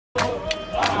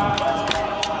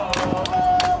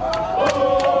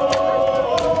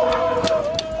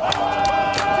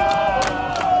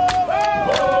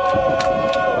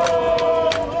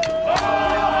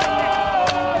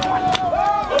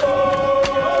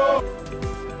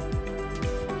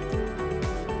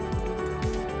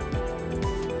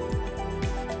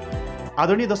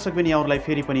आदरणीय दर्शकबिन यहाँहरूलाई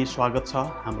फेरि पनि स्वागत छ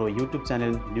हाम्रो युट्युब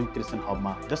च्यानल न्यू क्रिएसन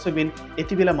हबमा। दर्शकबिन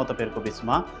यति बेला म तपाईहरुको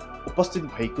बीचमा उपस्थित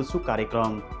भएको छु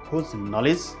कार्यक्रम खोज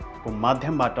नलेजको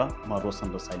माध्यमबाट म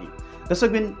रोशन रसाइली।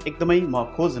 दर्शकबिन एकदमै म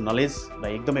खोज नलेज र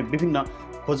एकदमै विभिन्न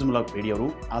खोजमूलक भिडियोहरू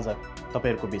आज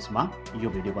तपाईहरुको बीचमा यो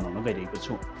भिडियो बनाउन गइरहेको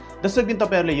छु। दर्शकबिन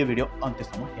तपाईहरुले यो भिडियो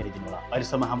अन्त्यसम्म हेरिदिनु होला।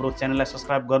 अहिलेसम्म हाम्रो च्यानललाई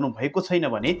सब्स्क्राइब गर्नु भएको छैन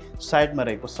भने साइडमा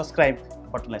रहेको सब्स्क्राइब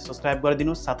बटनलाई सब्स्क्राइब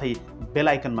गरिदिनुस्, साथै बेल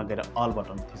आइकनमा गएर अल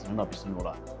बटन थिच्न नबिर्सनु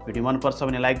होला। भिडियो मन पर्छ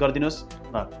भने लाइक गरिदिनुस्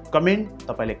र कमेन्ट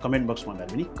तपाईले कमेन्ट बक्समा गएर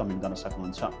पनि कमेन्ट गर्न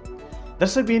सक्नुहुन्छ।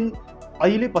 दर्शकबिन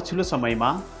अहिले पछिल्लो समयमा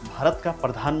भारतका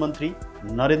प्रधानमन्त्री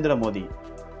नरेन्द्र मोदी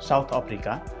साउथ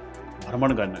अफ्रिका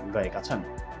भ्रमण गर्न गएका छन्।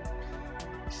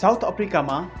 साउथ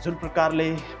अफ्रिकामा जुन प्रकारले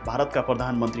भारतका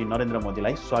प्रधानमन्त्री नरेन्द्र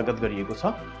मोदीलाई स्वागत गरिएको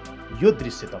छ, यो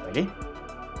दृश्य तपाईले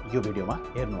यो भिडियोमा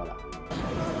हेर्नु होला।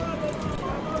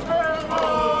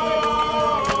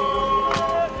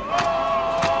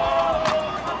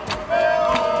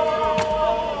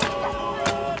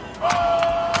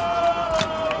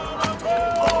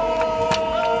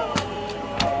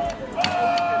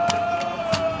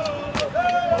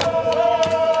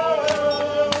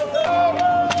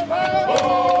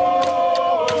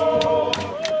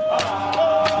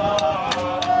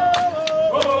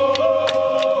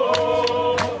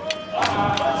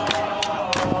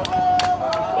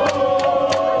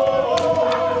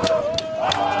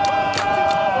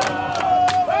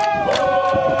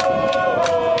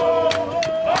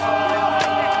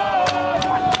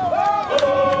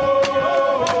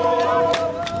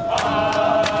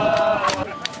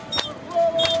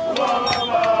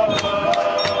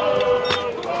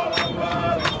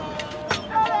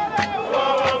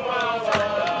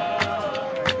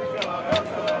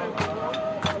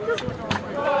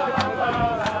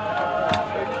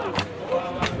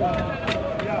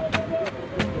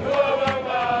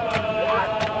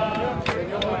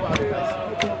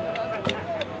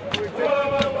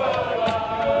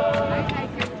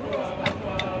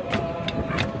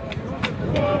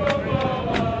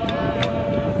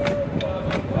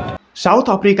 साउथ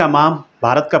अफ्रिकामा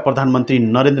भारतका प्रधानमन्त्री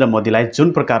नरेन्द्र मोदीलाई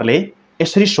जुन प्रकारले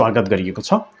यसरी स्वागत गरिएको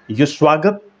छ, यो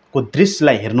स्वागतको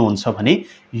दृश्यलाई हेर्नुहुन्छ भने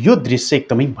यो दृश्य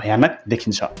एकदमै भयानक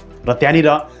देखिन्छ र त्यहाँनिर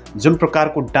जुन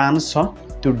प्रकारको डान्स छ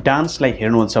त्यो डान्सलाई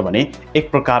हेर्नुहुन्छ भने एक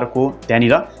प्रकारको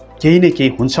त्यहाँनिर केही न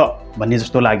केही हुन्छ भन्ने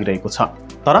जस्तो लागिरहेको छ।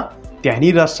 तर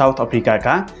त्यहाँनिर साउथ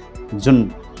अफ्रिकाका जुन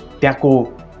त्यहाँको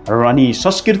अनि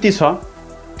संस्कृति छ,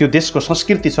 त्यो देशको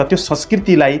संस्कृति छ, त्यो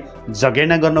संस्कृतिलाई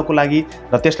जगेर्ना गर्नको लागि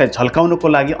र त्यसलाई झल्काउनको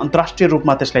लागि, अन्तर्राष्ट्रिय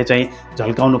रूपमा त्यसलाई चाहिँ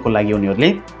झल्काउनको लागि उनीहरूले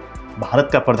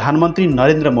भारतका प्रधानमन्त्री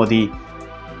नरेन्द्र मोदी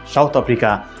साउथ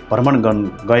अफ्रिका भ्रमण गर्न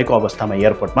गएको अवस्थामा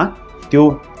एयरपोर्टमा त्यो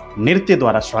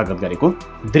नृत्यद्वारा स्वागत गरेको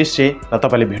दृश्य र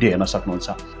तपाईले भिडियो हेर्न सक्नुहुन्छ।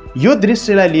 यो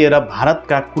दृश्यलाई लिएर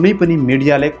भारतका कुनै पनि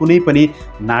मिडियाले, कुनै पनि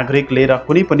नागरिकले र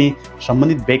कुनै पनि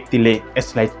सम्बन्धित व्यक्तिले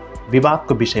यसलाई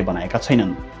विवादको विषय बनाएका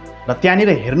छैनन् र त्यहाँनिर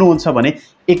हेर्नुहुन्छ भने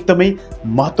एकदमै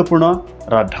महत्त्वपूर्ण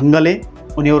र ढङ्गले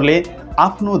उनीहरूले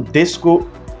आफ्नो देशको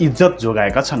इज्जत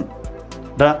जोगाएका छन्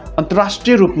र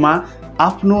अन्तर्राष्ट्रिय रूपमा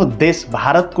आफ्नो देश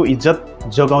भारतको इज्जत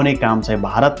जोगाउने काम चाहिँ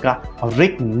भारतका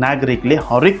हरेक नागरिकले,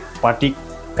 हरेक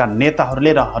पार्टीका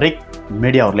नेताहरूले र हरेक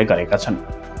मिडियाहरूले गरेका छन्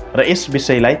र यस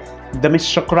विषयलाई एकदमै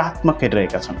सकारात्मक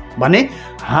हेरिरहेका छन्। भने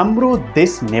हाम्रो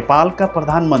देश नेपालका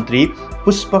प्रधानमन्त्री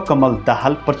पुष्पकमल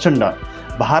दाहाल प्रचण्ड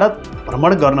भारत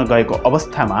भ्रमण गर्न गएको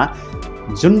अवस्थामा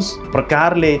जुन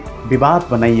प्रकारले विवाद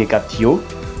बनाइएका थियो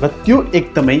र त्यो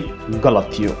एकदमै गलत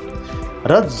थियो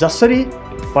र जसरी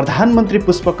प्रधानमन्त्री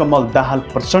पुष्पकमल दाहाल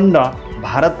प्रचण्ड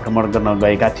भारत भ्रमण गर्न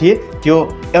गएका थिए, त्यो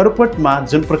एयरपोर्टमा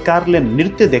जुन प्रकारले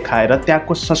नृत्य देखाएर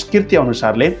त्यहाँको संस्कृति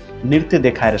अनुसारले नृत्य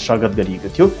देखाएर स्वागत गरिएको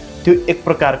थियो, त्यो एक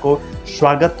प्रकारको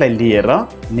स्वागतलाई लिएर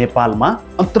नेपालमा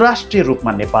अन्तर्राष्ट्रिय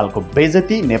रूपमा नेपालको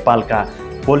बेइज्जती नेपालका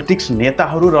पोलिटिक्स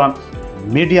नेताहरू र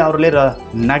मिडियाहरूले र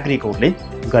नागरिकहरूले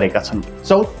गरेका छन्।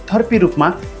 चौतर्फी रूपमा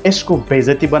यसको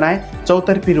बेइज्जती बनाए,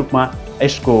 चौतर्फी रूपमा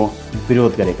यसको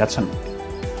विरोध गरेका छन्।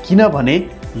 किनभने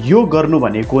यो गर्नु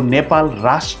भनेको नेपाल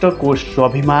राष्ट्रको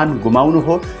स्वाभिमान गुमाउनु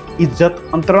हो, इज्जत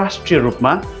अन्तर्राष्ट्रिय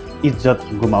रूपमा इज्जत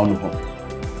गुमाउनु हो।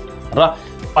 र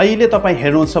अहिले तपाईँ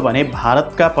हेर्नुहुन्छ भने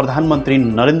भारतका प्रधानमन्त्री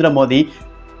नरेन्द्र मोदी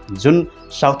जुन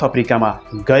साउथ अफ्रिकामा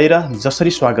गएर जसरी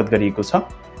स्वागत गरिएको छ,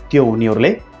 त्यो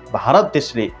उनीहरूले भारत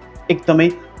देशले एकदमै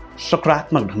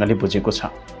सकारात्मक ढङ्गले बुझेको छ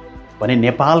भने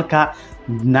नेपालका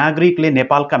नागरिकले,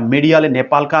 नेपालका मिडियाले,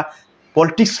 नेपालका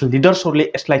पोलिटिक्स लिडर्सहरूले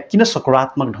यसलाई किन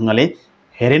सकारात्मक ढङ्गले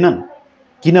हेरेनन्?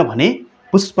 किनभने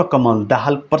पुष्पकमल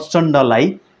दाहाल प्रचण्डलाई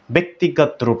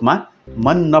व्यक्तिगत रूपमा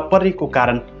मन नपरेको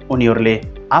कारण उनीहरूले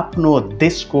आफ्नो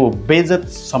देशको बेइज्जत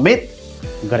समेत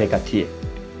गरेका थिए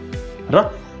र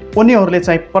उनीहरूले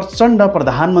चाहिँ प्रचण्ड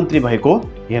प्रधानमन्त्री भएको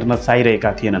हेर्न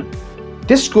चाहिरहेका थिएनन्।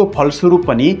 त्यसको फलस्वरूप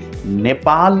पनि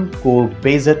नेपालको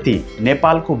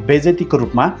बेइज्जतीको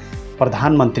रूपमा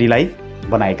प्रधानमन्त्रीलाई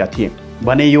बनाएका थिए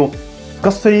भने यो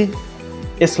कसरी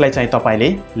यसलाई चाहिँ तपाईले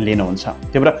लिनुहुन्छ।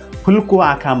 त्यही भएर फुलको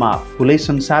आँखामा फुलै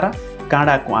संसार,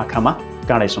 काँडाको आँखामा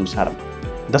काँडै संसार।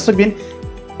 दर्शकबिन,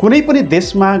 कुनै पनि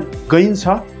देशमा गइन्छ,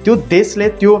 त्यो देशले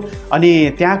त्यो अनि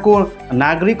त्यहाँको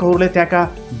नागरिकहरूले, त्यहाँका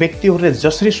व्यक्तिहरूले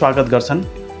जसरी स्वागत गर्छन्,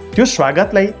 त्यो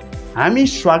स्वागतलाई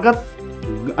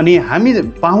हामी हामी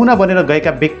पाहुना बनेर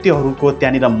गएका व्यक्तिहरूको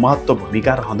त्यहाँनिर महत्त्व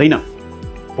भूमिका रहँदैन।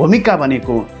 भूमिका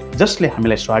भनेको जसले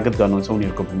हामीलाई स्वागत गर्नुहुन्छ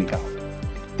उनीहरूको भूमिका हो।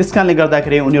 त्यसकारणले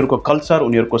गर्दाखेरि उनीहरूको कल्चर,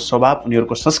 उनीहरूको स्वभाव,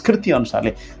 उनीहरूको संस्कृति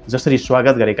अनुसारले जसरी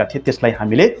स्वागत गरेका थिए त्यसलाई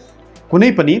हामीले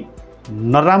कुनै पनि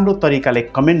नराम्रो तरिकाले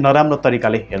नराम्रो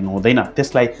तरिकाले हेर्नु हुँदैन।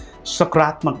 त्यसलाई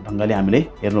सकारात्मक ढङ्गले हामीले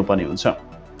हेर्नुपर्ने हुन्छ।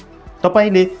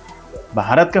 तपाईले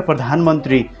भारतका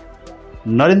प्रधानमन्त्री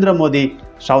नरेन्द्र मोदी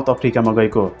साउथ अफ्रिकामा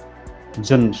गएको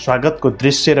जुन स्वागतको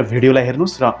दृश्य र भिडियोलाई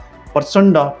हेर्नुहोस् र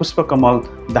प्रचण्ड पुष्पकमल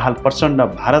दाहाल प्रचण्ड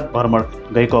भारत भ्रमण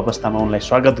गएको अवस्थामा उनलाई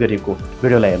स्वागत गरिएको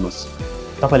भिडियोलाई हेर्नुहोस्।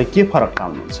 तपाईले के फरक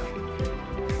पाउनुहुन्छ?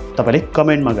 तपाईले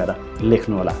कमेन्टमा गएर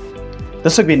लेख्नुहोला।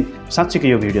 दर्शकबिन, साँच्चीकै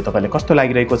यो भिडियो तपाईलाई कस्तो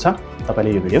लागिरहेको छ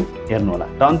तपाईले यो भिडियो हेर्नुहोला।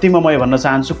 र अन्तिममा म भन्न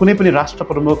चाहन्छु, कुनै पनि राष्ट्र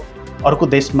प्रमुख अर्को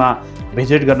देशमा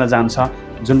भिजिट गर्न जान्छ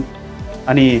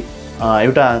अनि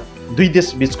एउटा दुई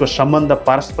देश बीचको सम्बन्ध,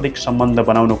 पारस्परिक सम्बन्ध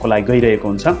बनाउनको लागि गइरहेको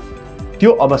हुन्छ।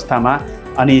 त्यो अवस्थामा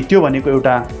अनि त्यो भनेको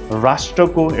एउटा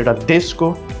राष्ट्रको, एउटा देशको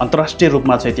अन्तर्राष्ट्रिय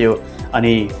रूपमा चाहिँ त्यो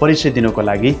अनि परिचय दिनको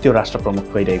लागि त्यो राष्ट्र प्रमुख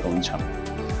गइरहेको हुन्छ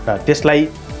र त्यसलाई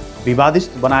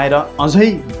विवादित बनाएर अझै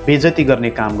बेइज्जती गर्ने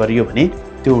काम गरियो भने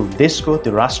त्यो देशको,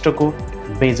 त्यो राष्ट्रको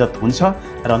बेइज्जत हुन्छ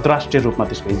र अन्तर्राष्ट्रिय रूपमा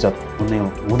त्यसको इज्जत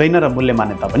हुँदैन र मूल्य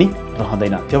मान्यता पनि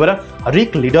रहँदैन। त्यही भएर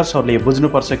हरेक लिडर्सहरूले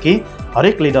बुझ्नुपर्छ कि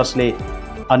हरेक लिडर्सले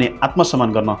अनि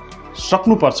आत्मसम्मान गर्न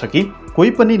सक्नुपर्छ कि कोही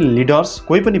पनि लिडर्स,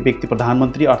 कोही पनि व्यक्ति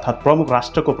प्रधानमन्त्री अर्थात् प्रमुख,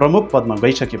 राष्ट्रको प्रमुख पदमा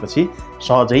गइसकेपछि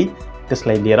सहजै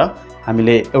त्यसलाई लिएर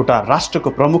हामीले एउटा राष्ट्रको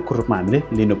प्रमुखको रूपमा हामीले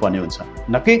लिनुपर्ने हुन्छ,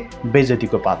 न कि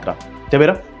बेइज्जतीको पात्र। त्यही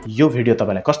भएर यो भिडियो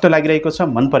तपाईँलाई कस्तो लागिरहेको छ,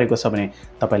 मन परेको छ भने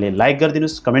तपाईँले लाइक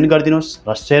गरिदिनुहोस्, कमेन्ट गरिदिनुहोस्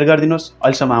र सेयर गरिदिनुहोस्।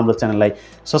 अहिलेसम्म हाम्रो च्यानललाई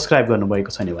सब्सक्राइब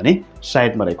गर्नुभएको छैन भने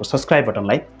साइडमा रहेको सब्सक्राइब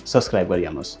बटनलाई सब्सक्राइब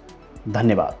गरिहाल्नुहोस्।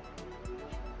 धन्यवाद।